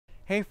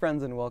Hey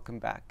friends, and welcome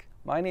back.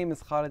 My name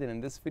is Khaled, and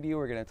in this video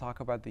we're going to talk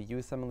about the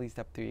USMLE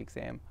Step 3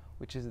 exam,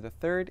 which is the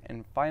third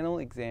and final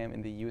exam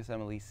in the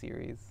USMLE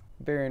series.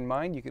 Bear in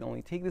mind, you can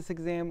only take this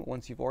exam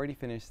once you've already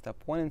finished Step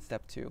 1 and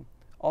Step 2.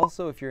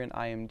 Also, if you're an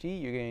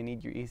IMG, you're going to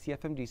need your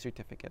ACFMG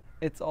certificate.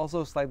 It's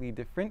also slightly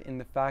different in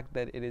the fact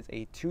that it is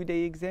a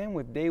 2-day exam,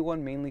 with day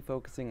 1 mainly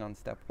focusing on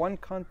Step 1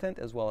 content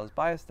as well as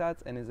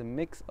biostats, and is a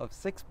mix of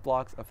 6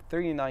 blocks of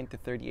 39 to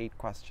 38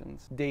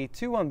 questions. Day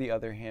 2, on the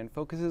other hand,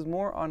 focuses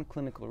more on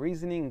clinical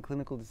reasoning and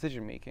clinical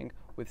decision making,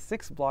 with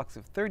 6 blocks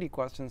of 30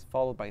 questions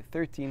followed by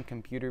 13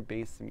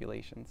 computer-based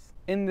simulations.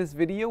 In this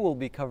video, we'll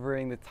be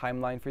covering the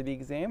timeline for the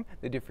exam,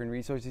 the different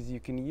resources you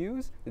can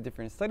use, the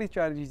different study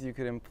strategies you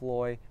could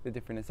employ, the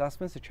different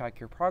assessments to track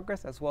your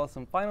progress, as well as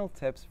some final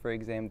tips for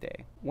exam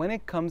day. When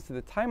it comes to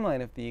the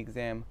timeline of the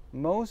exam,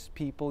 most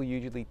people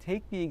usually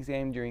take the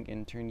exam during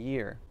intern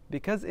year.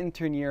 Because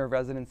intern year of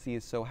residency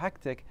is so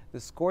hectic, the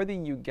score that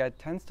you get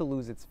tends to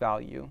lose its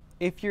value.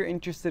 If you're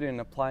interested in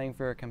applying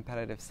for a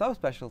competitive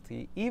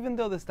subspecialty, even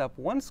though the Step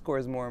 1 score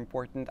is more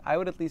important, I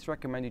would at least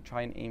recommend you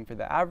try and aim for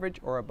the average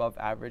or above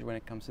average when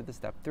it comes to the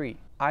Step 3.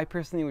 I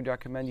personally would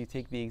recommend you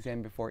take the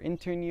exam before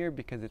intern year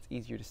because it's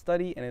easier to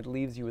study and it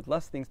leaves you with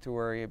less things to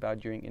worry about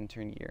during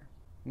intern year.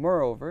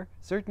 Moreover,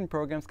 certain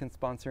programs can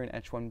sponsor an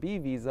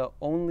H-1B visa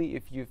only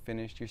if you've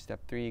finished your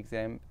Step 3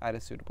 exam at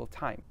a suitable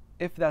time.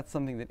 If that's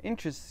something that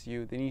interests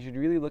you, then you should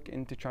really look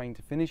into trying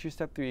to finish your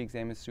Step 3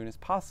 exam as soon as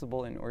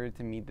possible in order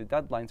to meet the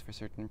deadlines for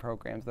certain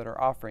programs that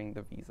are offering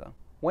the visa.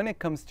 When it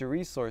comes to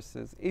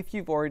resources, if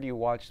you've already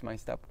watched my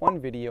Step 1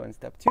 video and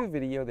Step 2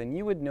 video, then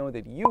you would know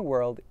that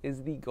UWorld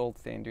is the gold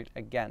standard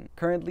again.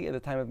 Currently, at the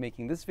time of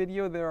making this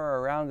video, there are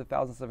around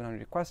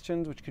 1,700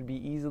 questions, which could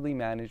be easily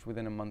managed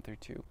within a month or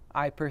two.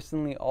 I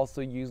personally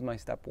also used my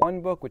Step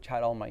 1 book, which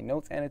had all my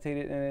notes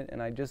annotated in it, and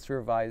I just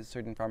revised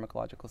certain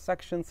pharmacological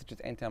sections, such as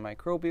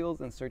antimicrobials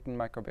and certain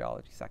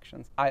microbiology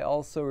sections. I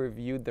also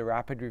reviewed the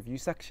rapid review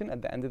section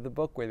at the end of the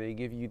book, where they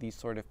give you these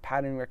sort of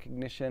pattern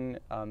recognition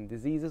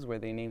diseases, where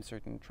they name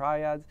certain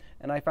triads,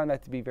 and I found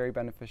that to be very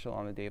beneficial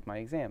on the day of my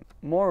exam.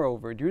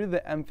 Moreover, due to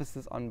the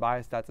emphasis on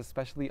biostats,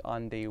 especially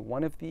on day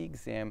 1 of the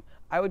exam,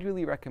 I would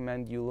really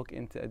recommend you look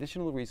into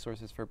additional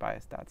resources for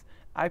biostats.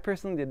 I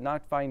personally did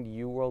not find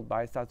UWorld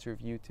Biostats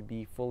Review to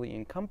be fully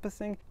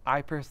encompassing.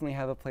 I personally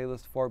have a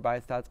playlist for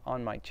biostats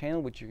on my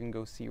channel, which you can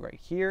go see right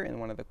here in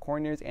one of the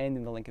corners and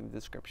in the link in the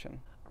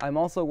description. I'm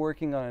also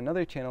working on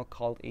another channel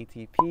called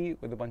ATP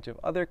with a bunch of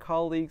other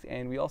colleagues,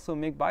 and we also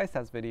make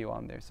biostats video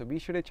on there, so be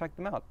sure to check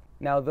them out.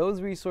 Now,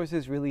 those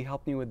resources really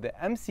helped me with the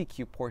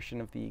MCQ portion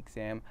of the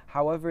exam.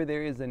 However,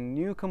 there is a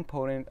new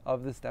component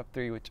of the Step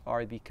 3, which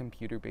are the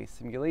computer-based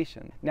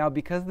simulations. Now,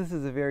 because this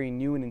is a very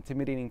new and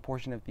intimidating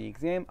portion of the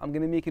exam, I'm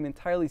going to make an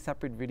entirely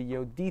separate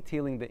video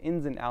detailing the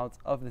ins and outs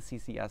of the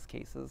CCS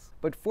cases.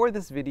 But for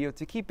this video,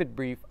 to keep it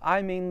brief,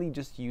 I mainly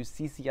just use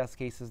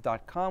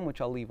ccscases.com, which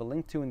I'll leave a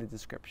link to in the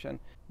description.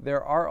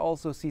 There are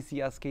also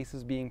CCS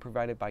cases being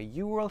provided by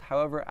UWorld.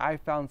 However, I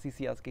found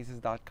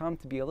ccscases.com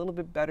to be a little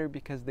bit better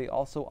because they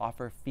also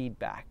offer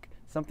feedback,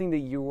 something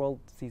that UWorld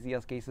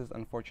CCS cases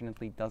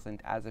unfortunately doesn't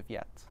as of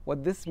yet.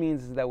 What this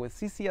means is that with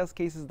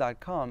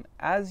ccscases.com,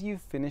 as you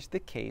finish the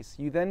case,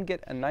 you then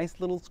get a nice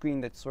little screen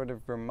that sort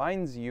of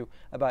reminds you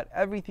about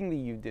everything that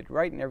you did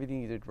right and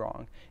everything you did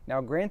wrong.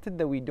 Now, granted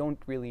that we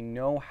don't really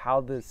know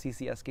how the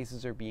CCS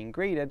cases are being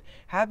graded,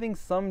 having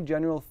some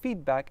general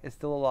feedback is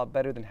still a lot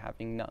better than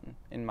having none,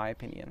 in my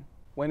opinion.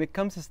 When it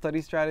comes to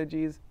study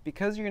strategies,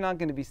 because you're not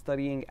going to be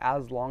studying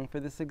as long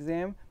for this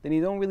exam, then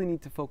you don't really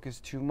need to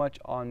focus too much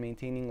on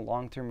maintaining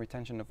long-term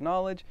retention of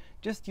knowledge.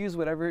 Just use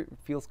whatever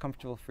feels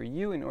comfortable for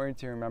you in order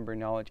to remember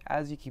knowledge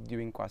as you keep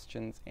doing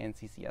questions and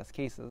CCS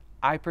cases.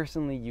 I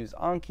personally use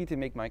Anki to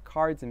make my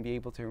cards and be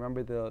able to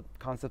remember the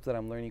concepts that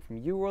I'm learning from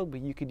UWorld,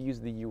 but you could use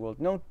the UWorld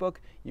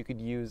notebook, you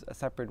could use a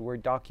separate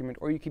Word document,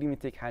 or you could even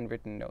take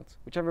handwritten notes.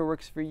 Whichever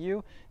works for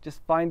you,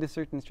 just find a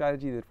certain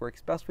strategy that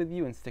works best with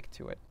you and stick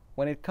to it.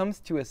 When it comes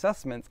to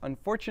assessments,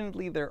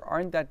 unfortunately there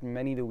aren't that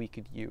many that we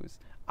could use.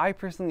 I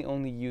personally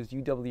only used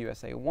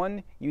UWSA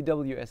 1,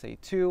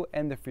 UWSA 2,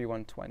 and the Free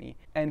 120.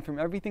 And from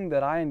everything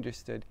that I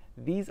understood,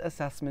 these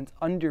assessments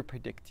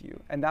underpredict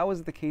you. And that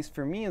was the case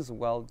for me as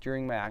well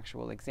during my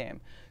actual exam.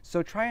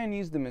 So try and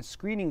use them as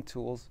screening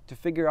tools to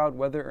figure out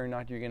whether or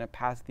not you're going to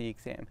pass the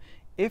exam.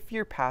 If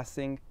you're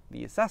passing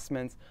the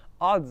assessments,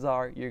 odds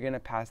are you're going to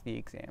pass the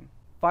exam.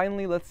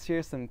 Finally, let's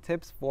share some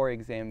tips for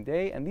exam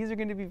day, and these are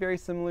going to be very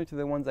similar to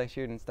the ones I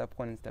shared in Step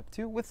 1 and Step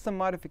 2 with some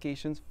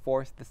modifications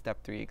for the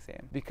Step 3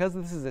 exam. Because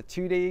this is a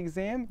 2-day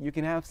exam, you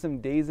can have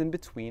some days in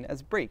between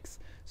as breaks.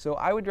 So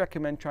I would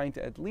recommend trying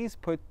to at least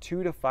put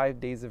 2 to 5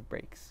 days of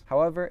breaks.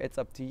 However, it's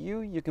up to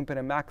you. You can put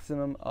a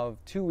maximum of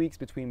 2 weeks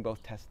between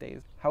both test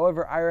days.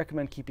 However, I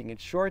recommend keeping it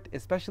short,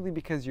 especially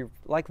because you're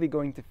likely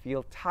going to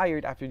feel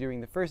tired after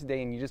doing the first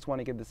day and you just want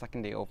to get the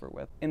second day over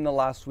with. In the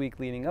last week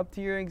leading up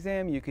to your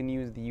exam, you can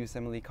use the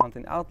USMLE USMLE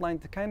content outline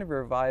to kind of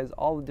revise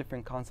all the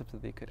different concepts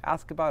that they could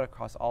ask about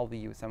across all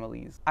the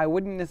USMLEs. I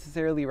wouldn't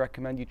necessarily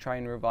recommend you try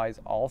and revise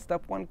all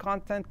Step 1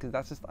 content because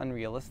that's just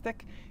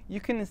unrealistic. You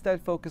can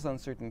instead focus on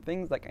certain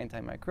things like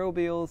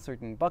antimicrobials,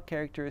 certain bug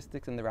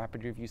characteristics, and the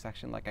rapid review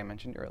section like I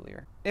mentioned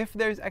earlier. If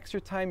there's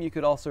extra time, you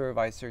could also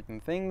revise certain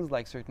things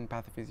like certain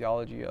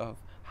pathophysiology of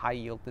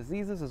high-yield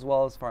diseases as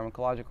well as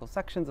pharmacological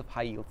sections of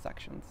high-yield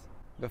sections.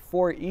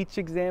 Before each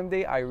exam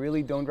day, I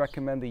really don't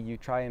recommend that you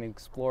try and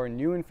explore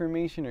new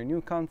information or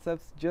new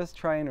concepts. Just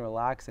try and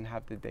relax and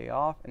have the day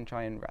off and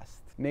try and rest.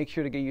 Make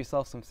sure to get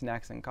yourself some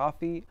snacks and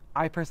coffee.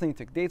 I personally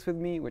took dates with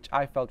me, which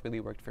I felt really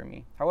worked for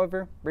me.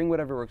 However, bring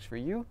whatever works for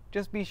you.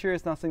 Just be sure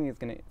it's not something that's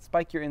going to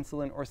spike your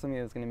insulin or something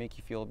that's going to make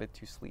you feel a bit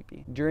too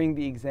sleepy. During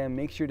the exam,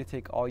 make sure to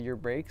take all your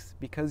breaks.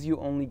 Because you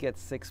only get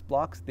 6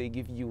 blocks, they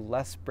give you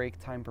less break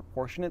time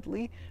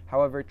proportionately.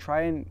 However,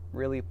 try and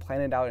really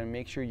plan it out and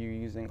make sure you're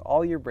using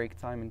all your break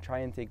time and try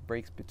and take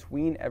breaks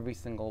between every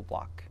single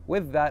block.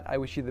 With that, I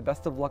wish you the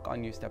best of luck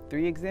on your Step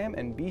 3 exam,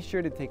 and be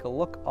sure to take a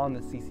look on the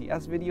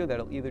CCS video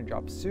that'll either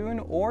drop soon,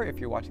 or if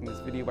you're watching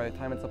this video by the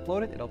time it's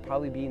uploaded, it'll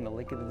probably be in the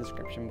link in the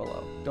description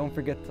below. Don't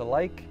forget to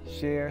like,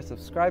 share,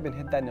 subscribe, and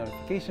hit that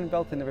notification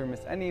bell to never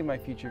miss any of my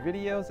future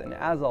videos, and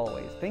as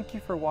always, thank you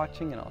for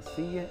watching, and I'll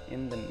see you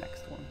in the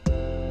next one.